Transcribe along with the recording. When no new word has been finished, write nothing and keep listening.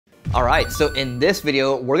All right, so in this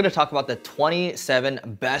video, we're gonna talk about the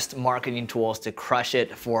 27 best marketing tools to crush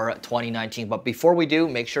it for 2019. But before we do,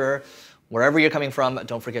 make sure wherever you're coming from,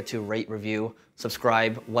 don't forget to rate, review,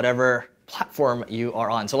 subscribe, whatever platform you are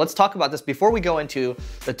on. So let's talk about this before we go into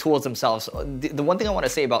the tools themselves. The one thing I want to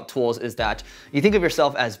say about tools is that you think of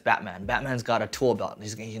yourself as Batman. Batman's got a tool belt.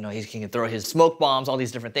 He can throw his smoke bombs, all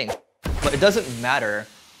these different things. But it doesn't matter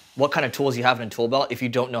what kind of tools you have in a tool belt if you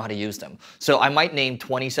don't know how to use them. So I might name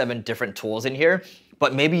 27 different tools in here,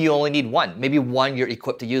 but maybe you only need one. Maybe one you're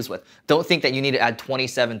equipped to use with. Don't think that you need to add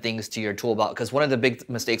 27 things to your tool belt, because one of the big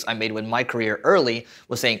mistakes I made with my career early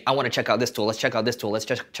was saying, I want to check out this tool, let's check out this tool, let's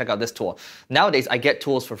check out this tool. Nowadays, I get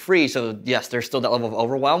tools for free, so yes, there's still that level of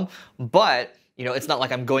overwhelm, but it's not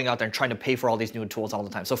like I'm going out there and trying to pay for all these new tools all the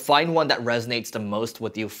time. So find one that resonates the most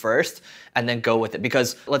with you first and then go with it.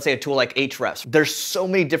 Because let's say a tool like Ahrefs, there's so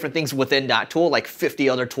many different things within that tool, like 50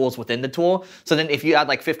 other tools within the tool. So then if you add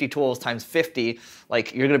like 50 tools times 50,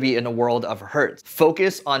 like you're gonna be in a world of hurt.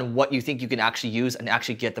 Focus on what you think you can actually use and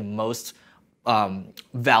actually get the most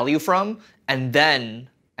value from, and then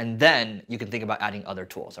you can think about adding other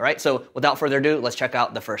tools, all right? So without further ado, let's check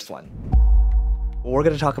out the first one. We're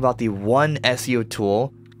going to talk about the one SEO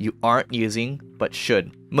tool you aren't using but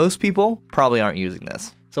should. Most people probably aren't using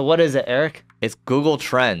this. So what is it, Eric? It's Google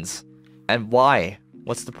Trends. And why?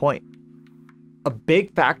 What's the point? A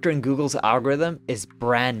big factor in Google's algorithm is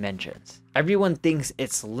brand mentions. Everyone thinks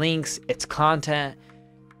it's links, it's content.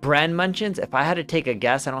 Brand mentions, if I had to take a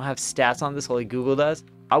guess, I don't have stats on this, only Google does,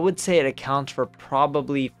 I would say it accounts for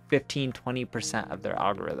probably 15-20% of their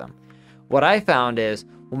algorithm. What I found is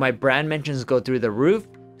when my brand mentions go through the roof,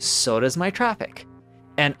 so does my traffic.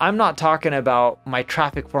 And I'm not talking about my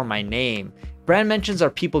traffic for my name. Brand mentions are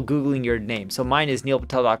people Googling your name. So mine is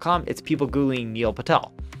neilpatel.com. It's people Googling Neil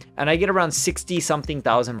Patel. And I get around 60-something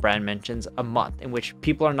thousand brand mentions a month, in which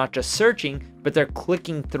people are not just searching, but they're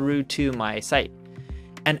clicking through to my site.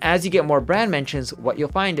 And as you get more brand mentions, what you'll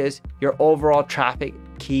find is your overall traffic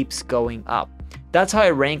keeps going up. That's how I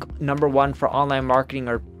rank #1 for online marketing,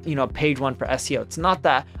 or page 1 for SEO. It's not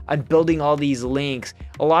that I'm building all these links.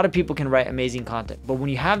 A lot of people can write amazing content, but when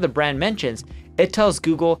you have the brand mentions, it tells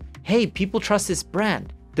Google, hey, people trust this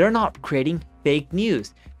brand. They're not creating fake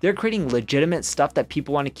news. They're creating legitimate stuff that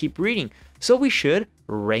people want to keep reading. So we should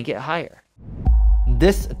rank it higher.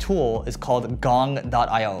 This tool is called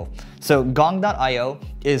gong.io. So gong.io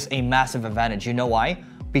is a massive advantage. You know why?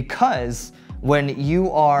 Because when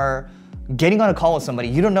you are getting on a call with somebody,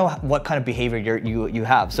 you don't know what kind of behavior you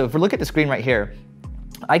have. So if we look at the screen right here,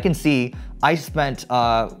 I can see I spent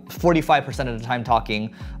 45% of the time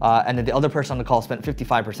talking, and then the other person on the call spent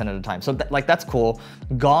 55% of the time. So that's cool.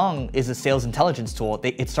 Gong is a sales intelligence tool.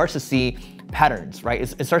 It starts to see patterns, right?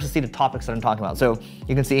 It starts to see the topics that I'm talking about. So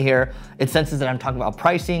you can see here, it senses that I'm talking about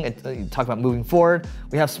pricing, talking about moving forward.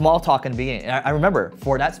 We have small talk in the beginning. And I remember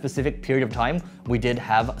for that specific period of time, we did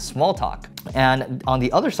have small talk. And on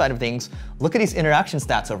the other side of things, look at these interaction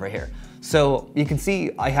stats over here. So you can see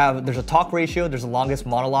there's a talk ratio, there's a longest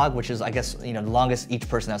monologue, which is, I guess, the longest each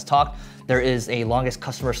person has talked. There is a longest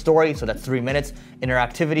customer story, so that's 3 minutes.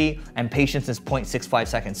 Interactivity and patience is 0.65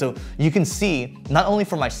 seconds. So you can see, not only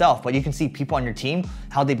for myself, but you can see people on your team,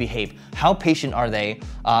 how they behave. How patient are they?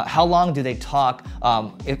 How long do they talk?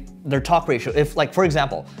 If their talk ratio, for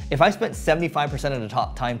example, if I spent 75% of the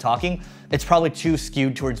time talking, it's probably too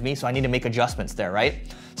skewed towards me, so I need to make adjustments there, right?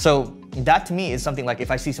 So that to me is something like, if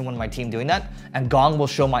I see someone on my team doing that, and Gong will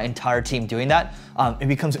show my entire team doing that, it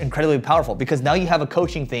becomes incredibly powerful, because now you have a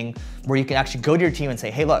coaching thing where you can actually go to your team and say,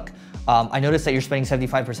 hey, look, I noticed that you're spending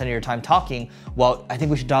 75% of your time talking. Well, I think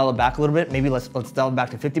we should dial it back a little bit. Maybe let's dial it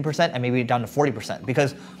back to 50% and maybe down to 40%.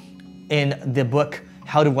 Because in the book,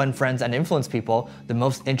 How to Win Friends and Influence People, the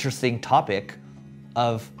most interesting topic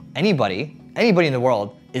of anybody in the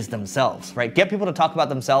world is themselves, right? Get people to talk about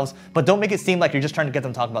themselves, but don't make it seem like you're just trying to get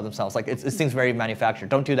them to talk about themselves. Like it seems very manufactured.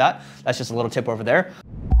 Don't do that. That's just a little tip over there.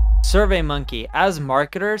 SurveyMonkey, as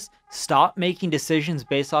marketers, stop making decisions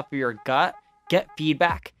based off of your gut, get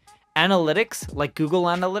feedback. Analytics, like Google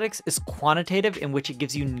Analytics, is quantitative, in which it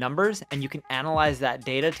gives you numbers and you can analyze that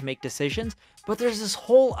data to make decisions. But there's this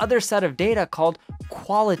whole other set of data called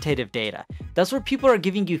qualitative data. That's where people are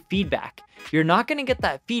giving you feedback. You're not going to get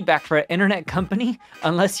that feedback for an internet company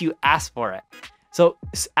unless you ask for it. So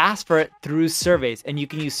ask for it through surveys, and you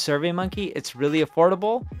can use SurveyMonkey. It's really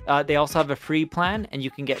affordable. They also have a free plan, and you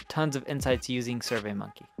can get tons of insights using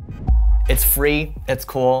SurveyMonkey. It's free, it's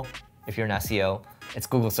cool if you're an SEO. It's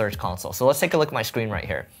Google Search Console. So let's take a look at my screen right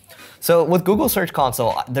here. So with Google Search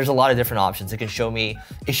Console, there's a lot of different options. It can show me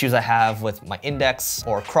issues I have with my index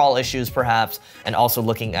or crawl issues perhaps, and also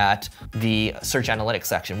looking at the search analytics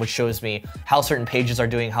section, which shows me how certain pages are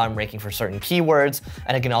doing, how I'm ranking for certain keywords,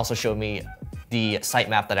 and it can also show me the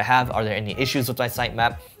sitemap that I have. Are there any issues with my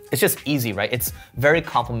sitemap? It's just easy, right? It's very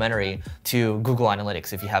complementary to Google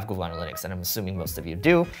Analytics if you have Google Analytics, and I'm assuming most of you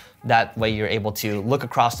do. That way you're able to look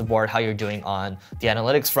across the board how you're doing on the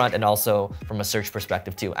analytics front and also from a search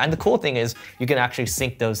perspective too. And the cool thing is you can actually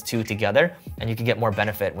sync those two together and you can get more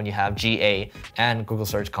benefit when you have GA and Google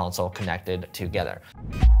Search Console connected together.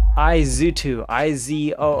 iZooto,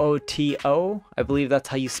 I-Z-O-O-T-O, I believe that's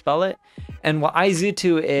how you spell it. And what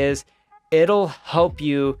iZooto is, it'll help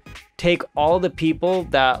you take all the people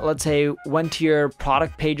that, let's say, went to your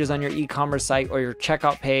product pages on your e-commerce site or your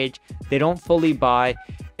checkout page, they don't fully buy,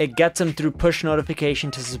 it gets them through push notification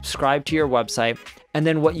to subscribe to your website. And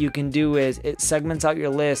then what you can do is it segments out your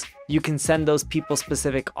list. You can send those people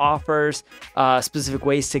specific offers, specific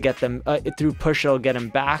ways to get them through push. It'll get them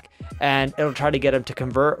back and it'll try to get them to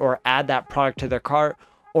convert or add that product to their cart,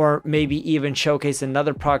 or maybe even showcase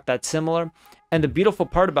another product that's similar. And the beautiful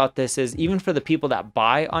part about this is even for the people that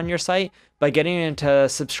buy on your site, by getting them to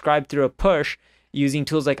subscribe through a push using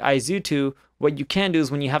tools like iZooto, what you can do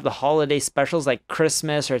is when you have the holiday specials like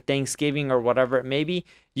Christmas or Thanksgiving or whatever it may be,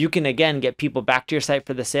 you can again get people back to your site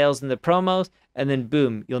for the sales and the promos, and then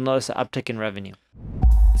boom, you'll notice an uptick in revenue.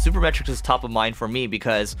 Supermetrics is top of mind for me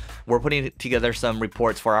because we're putting together some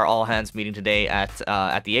reports for our all hands meeting today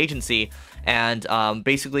at the agency, and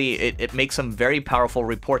basically it makes some very powerful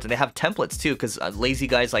reports, and they have templates too, because lazy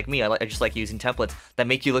guys like me, I just like using templates that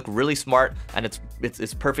make you look really smart, and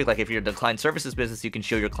it's perfect. Like if you're the client services business, you can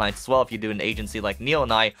show your clients as well. If you do an agency like Neil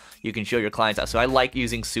and I, you can show your clients out. So I like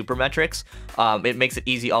using Supermetrics. It makes it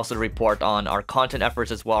easy also to report on our content efforts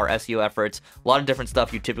as well, our SEO efforts, a lot of different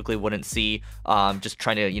stuff you typically wouldn't see just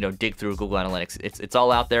trying to dig through Google Analytics. It's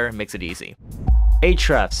all out there. It makes it easy.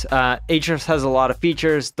 Ahrefs. Ahrefs has a lot of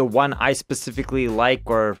features. The one I specifically like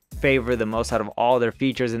or favor the most out of all their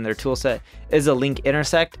features in their toolset is a link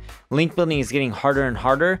intersect. Link building is getting harder and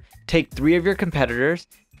harder. Take 3 of your competitors,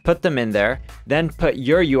 put them in there, then put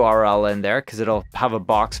your URL in there because it'll have a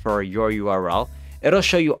box for your URL. It'll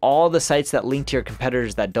show you all the sites that link to your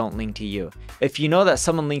competitors that don't link to you. If you know that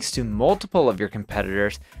someone links to multiple of your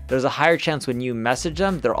competitors, there's a higher chance when you message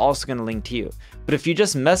them, they're also going to link to you. But if you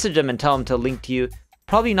just message them and tell them to link to you,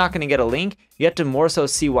 probably not going to get a link. You have to more so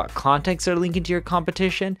see what contexts are linking to your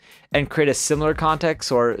competition and create a similar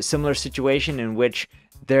context or similar situation in which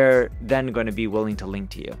they're then going to be willing to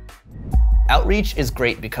link to you. Outreach is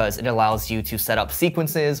great because it allows you to set up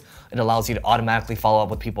sequences. It allows you to automatically follow up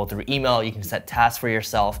with people through email. You can set tasks for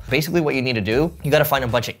yourself. Basically what you need to do, you got to find a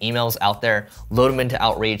bunch of emails out there, load them into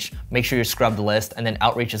Outreach, make sure you scrub the list, and then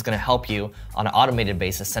Outreach is going to help you on an automated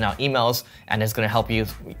basis send out emails, and it's going to help you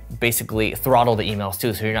basically throttle the emails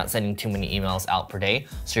too, so you're not sending too many emails out per day,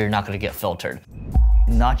 so you're not going to get filtered.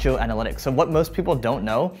 Nacho Analytics. So what most people don't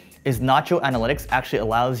know is Nacho Analytics actually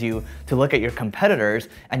allows you to look at your competitors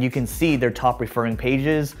and you can see their top referring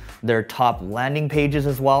pages, their top landing pages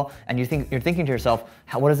as well. And you're thinking to yourself,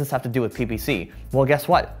 what does this have to do with PPC? Well, guess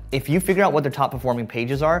what? If you figure out what their top performing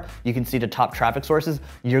pages are, you can see the top traffic sources,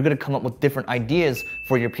 you're gonna come up with different ideas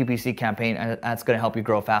for your PPC campaign, and that's gonna help you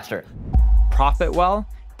grow faster. Profit well,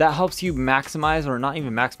 that helps you maximize, or not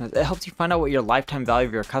even maximize, it helps you find out what your lifetime value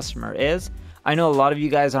of your customer is. I know a lot of you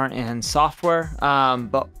guys aren't in software,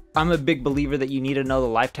 but I'm a big believer that you need to know the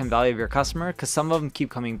lifetime value of your customer because some of them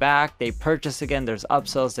keep coming back, they purchase again, there's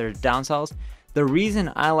upsells, there's downsells. The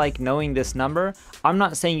reason I like knowing this number, I'm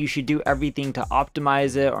not saying you should do everything to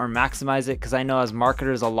optimize it or maximize it because I know as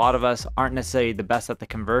marketers, a lot of us aren't necessarily the best at the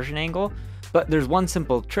conversion angle, but there's one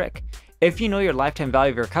simple trick. If you know your lifetime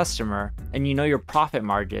value of your customer and you know your profit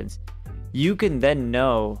margins, you can then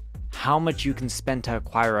know how much you can spend to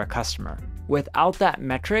acquire a customer. Without that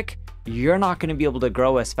metric, you're not going to be able to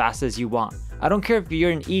grow as fast as you want. I don't care if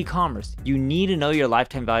you're in e-commerce, you need to know your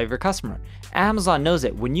lifetime value of your customer. Amazon knows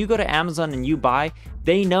it. When you go to Amazon and you buy,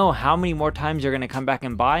 they know how many more times you're going to come back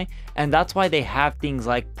and buy, and that's why they have things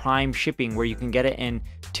like Prime shipping where you can get it in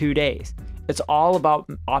 2 days. It's all about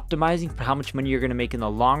optimizing for how much money you're going to make in the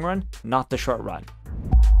long run, not the short run.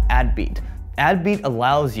 AdBeat. AdBeat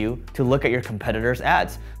allows you to look at your competitors'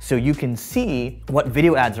 ads. So you can see what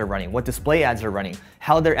video ads are running, what display ads are running,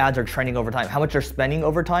 how their ads are trending over time, how much they're spending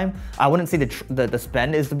over time. I wouldn't say the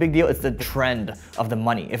spend is the big deal, it's the trend of the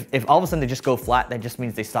money. If all of a sudden they just go flat, that just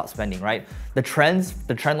means they stop spending, right? The trend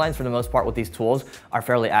lines for the most part with these tools are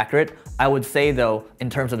fairly accurate. I would say though, in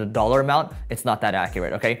terms of the dollar amount, it's not that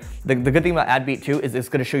accurate, okay? The good thing about AdBeat too is it's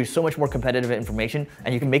gonna show you so much more competitive information,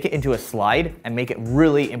 and you can make it into a slide and make it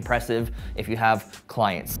really impressive if you have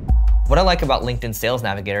clients. What I like about LinkedIn Sales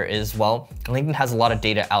Navigator is, well, LinkedIn has a lot of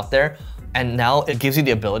data out there, and now it gives you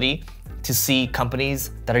the ability to see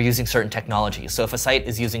companies that are using certain technologies. So if a site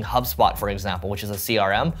is using HubSpot, for example, which is a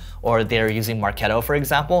CRM, or they're using Marketo, for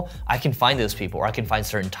example, I can find those people, or I can find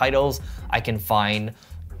certain titles, I can find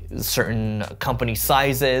certain company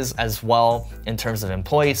sizes as well in terms of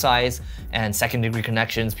employee size and second degree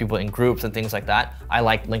connections, people in groups and things like that. I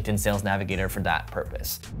like LinkedIn Sales Navigator for that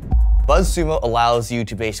purpose. BuzzSumo allows you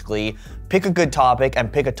to basically pick a good topic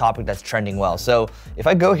and pick a topic that's trending well. So if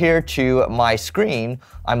I go here to my screen,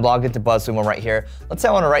 I'm logged into BuzzSumo right here. Let's say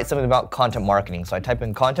I want to write something about content marketing. So I type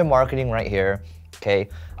in content marketing right here. Okay,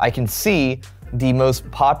 I can see the most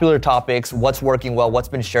popular topics, what's working well, what's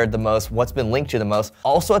been shared the most, what's been linked to the most.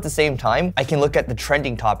 Also at the same time, I can look at the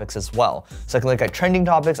trending topics as well. So I can look at trending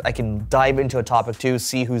topics, I can dive into a topic too,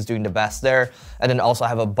 see who's doing the best there, and then also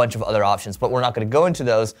have a bunch of other options, but we're not gonna go into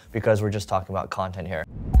those because we're just talking about content here.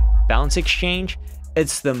 Balance Exchange,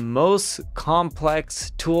 it's the most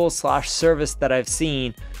complex tool/service that I've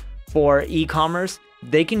seen for e-commerce.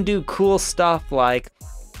 They can do cool stuff like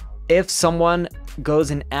if someone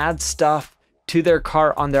goes and adds stuff to their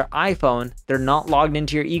cart on their iPhone, they're not logged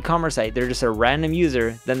into your e-commerce site, they're just a random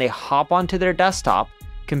user, then they hop onto their desktop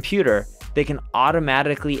computer, they can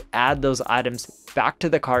automatically add those items back to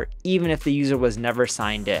the cart even if the user was never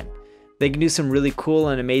signed in. They can do some really cool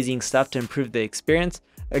and amazing stuff to improve the experience.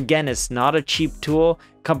 Again, it's not a cheap tool.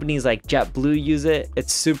 Companies like JetBlue use it.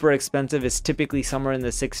 It's super expensive. It's typically somewhere in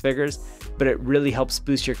the 6 figures, but it really helps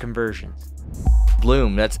boost your conversions.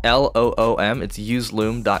 Loom, that's L-O-O-M, it's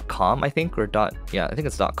useloom.com, I think, or yeah, I think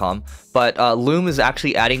it's .com. But Loom is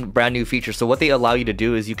actually adding brand new features. So what they allow you to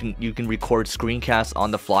do is you can record screencasts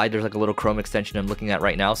on the fly. There's like a little Chrome extension I'm looking at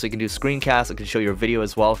right now. So you can do screencasts, it can show your video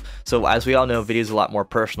as well. So as we all know, video is a lot more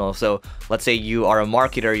personal. So let's say you are a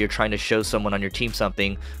marketer, you're trying to show someone on your team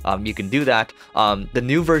something, you can do that. The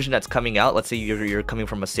new version that's coming out, let's say you're coming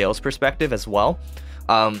from a sales perspective as well.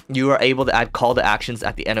 You are able to add call to actions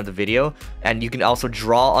at the end of the video, and you can also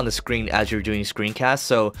draw on the screen as you're doing screencasts,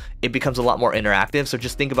 so it becomes a lot more interactive. So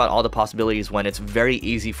just think about all the possibilities when it's very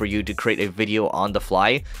easy for you to create a video on the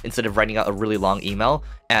fly instead of writing out a really long email.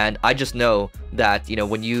 And I just know that, you know,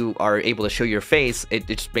 when you are able to show your face, it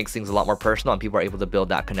just makes things a lot more personal and people are able to build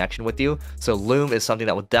that connection with you. So Loom is something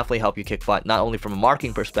that will definitely help you kick butt, not only from a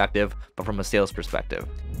marketing perspective, but from a sales perspective.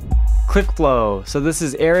 ClickFlow. So this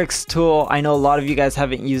is Eric's tool. I know a lot of you guys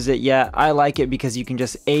haven't used it yet. I like it because you can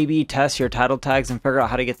just A/B test your title tags and figure out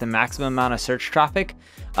how to get the maximum amount of search traffic.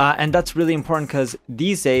 And that's really important because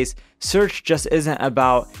these days, search just isn't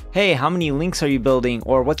about, hey, how many links are you building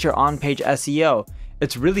or what's your on-page SEO?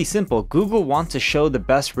 It's really simple. Google wants to show the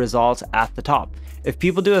best results at the top. If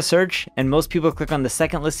people do a search and most people click on the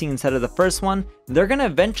second listing instead of the first one, they're gonna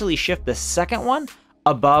eventually shift the second one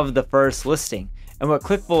above the first listing. And what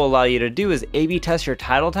ClickFlow will allow you to do is A/B test your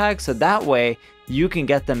title tag, so that way you can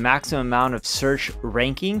get the maximum amount of search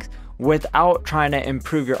rankings without trying to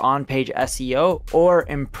improve your on-page SEO or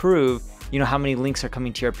improve, you know, how many links are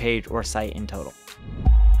coming to your page or site in total.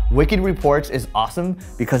 Wicked Reports is awesome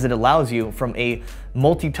because it allows you from a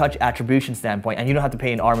multi-touch attribution standpoint, and you don't have to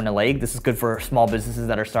pay an arm and a leg. This is good for small businesses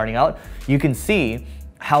that are starting out. You can see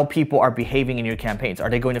how people are behaving in your campaigns. Are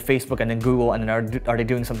they going to Facebook and then Google, and then are they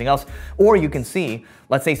doing something else? Or you can see,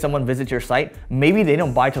 let's say someone visits your site, maybe they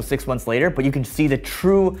don't buy till 6 months later, but you can see the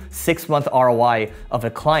true 6-month ROI of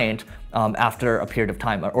a client after a period of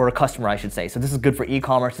time, or a customer, I should say. So this is good for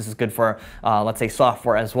e-commerce. This is good for, let's say,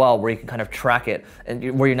 software as well, where you can kind of track it,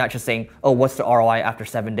 and where you're not just saying, oh, what's the ROI after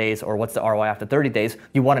 7 days, or what's the ROI after 30 days?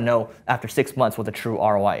 You want to know after 6 months what the true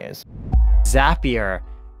ROI is. Zapier.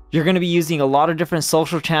 You're going to be using a lot of different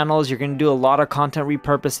social channels. You're going to do a lot of content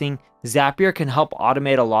repurposing. Zapier can help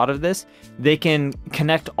automate a lot of this. They can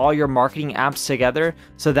connect all your marketing apps together.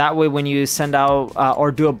 So that way, when you send out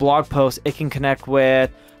or do a blog post, it can connect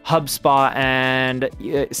with HubSpot and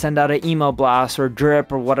send out an email blast or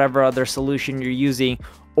Drip or whatever other solution you're using.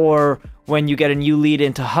 Or when you get a new lead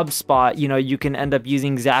into HubSpot, you know, you can end up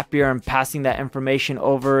using Zapier and passing that information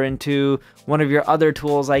over into one of your other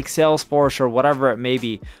tools like Salesforce or whatever it may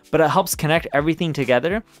be. But it helps connect everything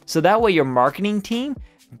together. So that way your marketing team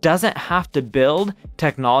doesn't have to build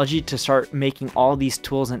technology to start making all these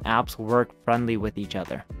tools and apps work friendly with each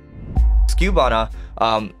other. Skubana,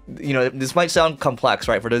 you know, this might sound complex,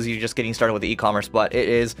 right? For those of you just getting started with e-commerce, but it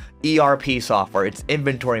is ERP software. It's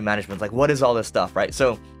inventory management. Like, what is all this stuff, right?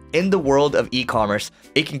 So in the world of e-commerce,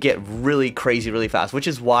 it can get really crazy really fast, which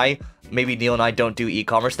is why maybe Neil and I don't do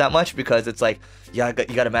e-commerce that much, because it's like, yeah,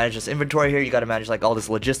 you got to manage this inventory here, you got to manage like all this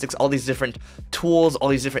logistics, all these different tools, all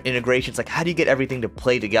these different integrations. Like, how do you get everything to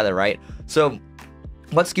play together, right? So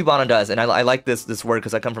what Skubana does, and I like this word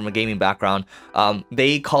because I come from a gaming background,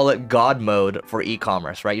 they call it God mode for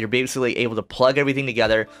e-commerce, right? You're basically able to plug everything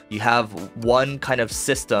together. You have one kind of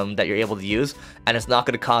system that you're able to use, and it's not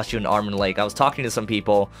going to cost you an arm and a leg. I was talking to some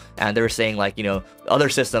people, and they were saying, like, you know, other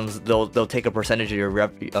systems, they'll take a percentage of your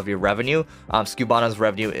revenue. Skubana's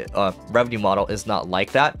revenue model is not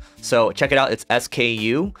like that. So check it out. It's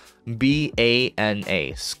Skubana,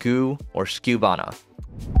 Skubana.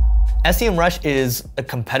 SEMrush is a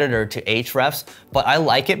competitor to Ahrefs, but I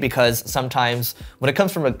like it because sometimes when it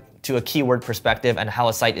comes to a keyword perspective and how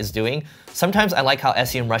a site is doing, sometimes I like how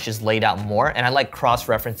SEMrush is laid out more, and I like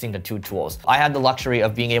cross-referencing the two tools. I had the luxury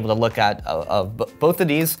of being able to look at both of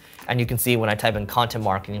these, and you can see when I type in content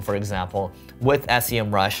marketing, for example, with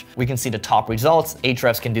SEMrush, we can see the top results.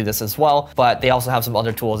 Ahrefs can do this as well, but they also have some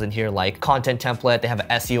other tools in here like content template. They have an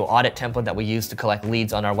SEO audit template that we use to collect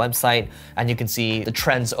leads on our website, and you can see the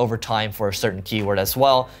trends over time for a certain keyword as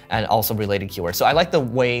well, and also related keywords. So I like the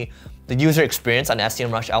way the user experience on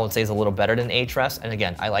SEMrush, I would say, is a little better than Ahrefs, and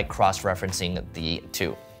again, I like cross-referencing the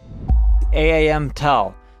two.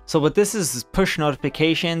 AAMTell. So what this is push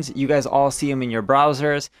notifications. You guys all see them in your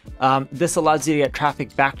browsers. This allows you to get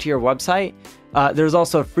traffic back to your website. There's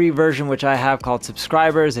also a free version which I have called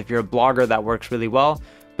Subscribers. If you're a blogger, that works really well.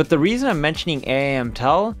 But the reason I'm mentioning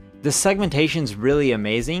AAMTell, the segmentation is really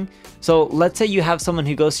amazing. So let's say you have someone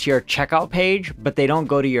who goes to your checkout page, but they don't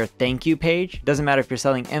go to your thank you page. Doesn't matter if you're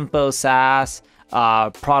selling info, SaaS,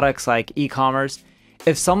 products like e-commerce.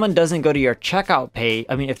 If someone doesn't go to your checkout page,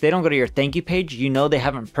 if they don't go to your thank you page, you know they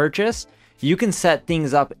haven't purchased. You can set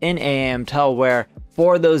things up in AAMTell where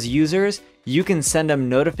for those users, you can send them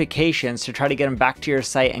notifications to try to get them back to your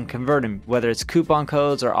site and convert them, whether it's coupon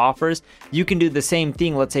codes or offers. You can do the same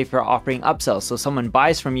thing, let's say, for offering upsells. So someone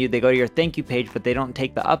buys from you, they go to your thank you page, but they don't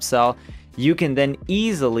take the upsell. You can then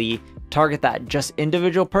easily target that just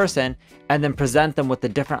individual person and then present them with a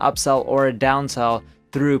different upsell or a downsell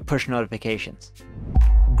through push notifications.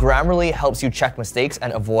 Grammarly helps you check mistakes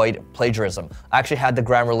and avoid plagiarism. I actually had the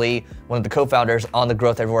Grammarly, one of the co-founders, on the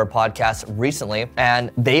Growth Everywhere podcast recently,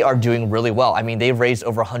 and they are doing really well. I mean, they've raised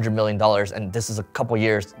over $100 million, and this is a couple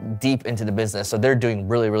years deep into the business, so they're doing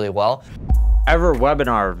really, really well. Ever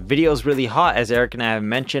webinar video is really hot, as Eric and I have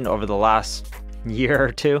mentioned over the last year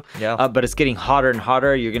or two, but it's getting hotter and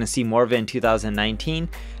hotter. You're gonna see more of it in 2019.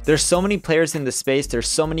 There's so many players in the space. There's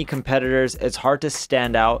so many competitors. It's hard to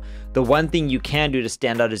stand out. The one thing you can do to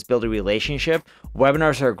stand out is build a relationship.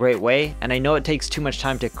 Webinars are a great way, and I know it takes too much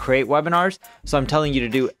time to create webinars, so I'm telling you to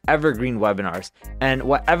do evergreen webinars. And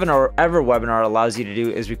what Ever webinar allows you to do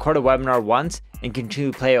is record a webinar once and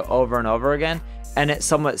continue to play it over and over again, and it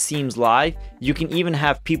somewhat seems live. You can even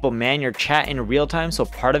have people man your chat in real time, so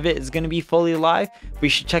part of it is going to be fully live. But you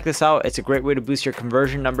should check this out. It's a great way to boost your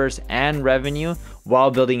conversion numbers and revenue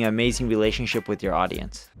while building an amazing relationship with your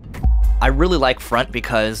audience. I really like Front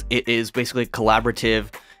because it is basically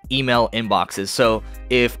collaborative email inboxes. So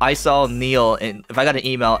if I saw Neil, and if I got an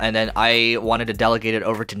email and then I wanted to delegate it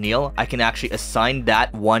over to Neil, I can actually assign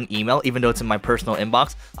that one email, even though it's in my personal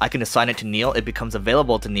inbox. I can assign it to Neil. It becomes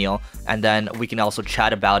available to Neil, and then we can also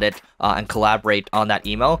chat about it and collaborate on that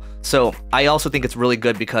email. So I also think it's really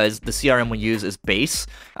good because the CRM we use is Base.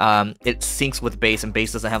 It syncs with Base, and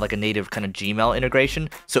Base doesn't have like a native kind of Gmail integration.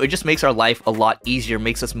 So it just makes our life a lot easier,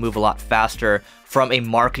 makes us move a lot faster from a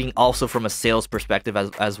marketing, also from a sales perspective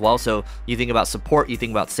as well. So you think about support, you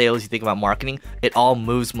think about sales, you think about marketing, it all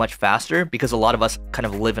moves much faster because a lot of us kind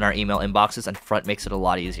of live in our email inboxes, and Front makes it a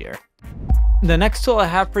lot easier. The next tool I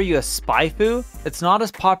have for you is SpyFu. It's not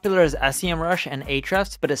as popular as SEMrush and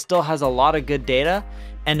Ahrefs, but it still has a lot of good data,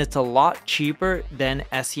 and it's a lot cheaper than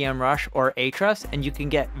SEMrush or Ahrefs, and you can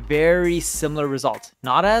get very similar results.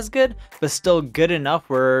 Not as good, but still good enough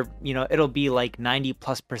where, you know, it'll be like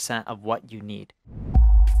 90+% of what you need.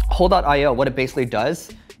 Hole.io, what it basically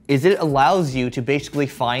does is it allows you to basically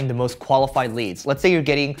find the most qualified leads. Let's say you're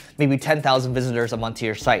getting maybe 10,000 visitors a month to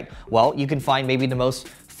your site. Well, you can find maybe the most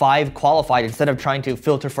 5 qualified instead of trying to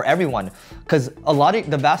filter for everyone, because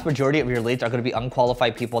the vast majority of your leads are going to be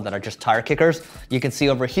unqualified people that are just tire kickers. You can see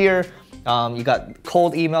over here, You got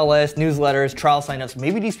cold email lists, newsletters, trial signups.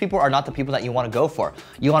 Maybe these people are not the people that you want to go for.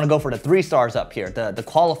 You want to go for the 3 stars up here, the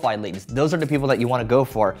qualified leads. Those are the people that you want to go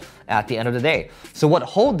for at the end of the day. So what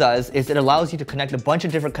Hold does is it allows you to connect a bunch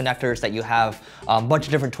of different connectors that you have, a bunch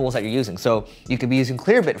of different tools that you're using. So you could be using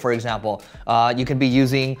Clearbit, for example. You could be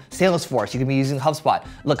using Salesforce. You could be using HubSpot.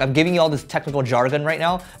 Look, I'm giving you all this technical jargon right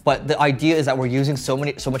now, but the idea is that we're using so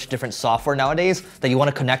much different software nowadays that you want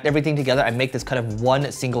to connect everything together and make this kind of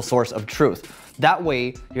one single source of truth. That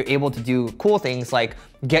way, you're able to do cool things like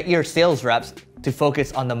get your sales reps to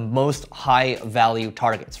focus on the most high value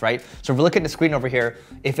targets, right? So if we look at the screen over here,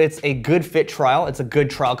 if it's a good fit trial, it's a good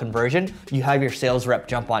trial conversion, you have your sales rep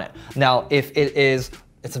jump on it. Now, if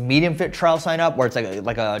it's a medium fit trial sign up where it's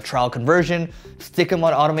like a trial conversion, stick them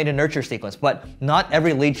on automated nurture sequence. But not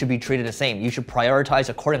every lead should be treated the same. You should prioritize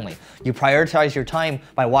accordingly. You prioritize your time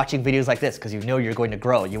by watching videos like this because you know you're going to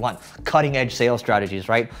grow. You want cutting edge sales strategies,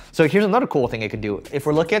 right? So here's another cool thing it can do. If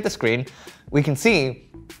we're looking at the screen, we can see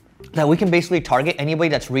that we can basically target anybody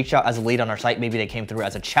that's reached out as a lead on our site. Maybe they came through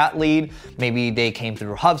as a chat lead, maybe they came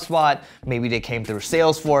through HubSpot, maybe they came through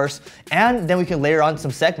Salesforce, and then we can layer on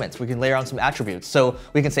some segments, we can layer on some attributes. So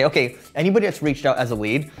we can say, okay, anybody that's reached out as a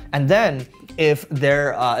lead, and then if they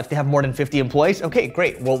have more than 50 employees, okay,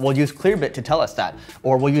 great, we'll use Clearbit to tell us that,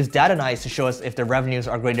 or we'll use Datanyze to show us if their revenues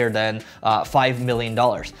are greater than $5 million.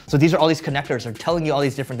 So these are all these connectors, they're telling you all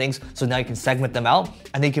these different things, so now you can segment them out,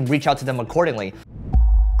 and then you can reach out to them accordingly.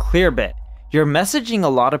 Clearbit. You're messaging a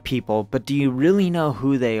lot of people, but do you really know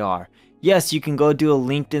who they are? Yes, you can go do a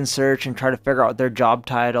LinkedIn search and try to figure out their job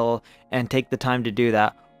title and take the time to do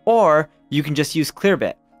that. Or you can just use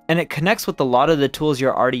Clearbit, and it connects with a lot of the tools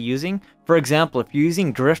you're already using. For example, if you're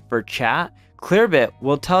using Drift for chat, Clearbit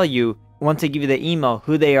will tell you, once they give you the email,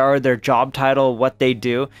 who they are, their job title, what they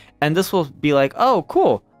do, and this will be like, oh,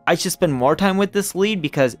 cool. I should spend more time with this lead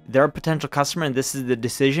because they're a potential customer and this is the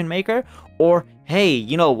decision maker. Or, hey,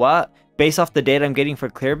 you know what? Based off the data I'm getting for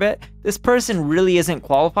Clearbit, this person really isn't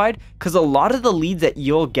qualified, because a lot of the leads that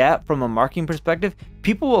you'll get from a marketing perspective,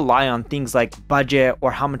 people rely on things like budget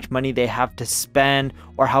or how much money they have to spend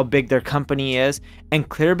or how big their company is. And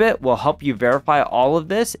Clearbit will help you verify all of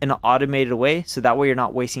this in an automated way, so that way you're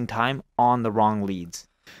not wasting time on the wrong leads.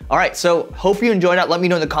 All right, so hope you enjoyed that. Let me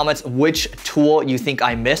know in the comments which tool you think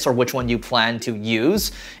I missed or which one you plan to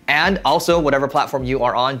use. And also, whatever platform you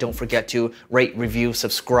are on, don't forget to rate, review,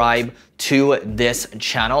 subscribe to this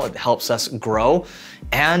channel. It helps us grow.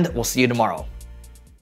 And we'll see you tomorrow.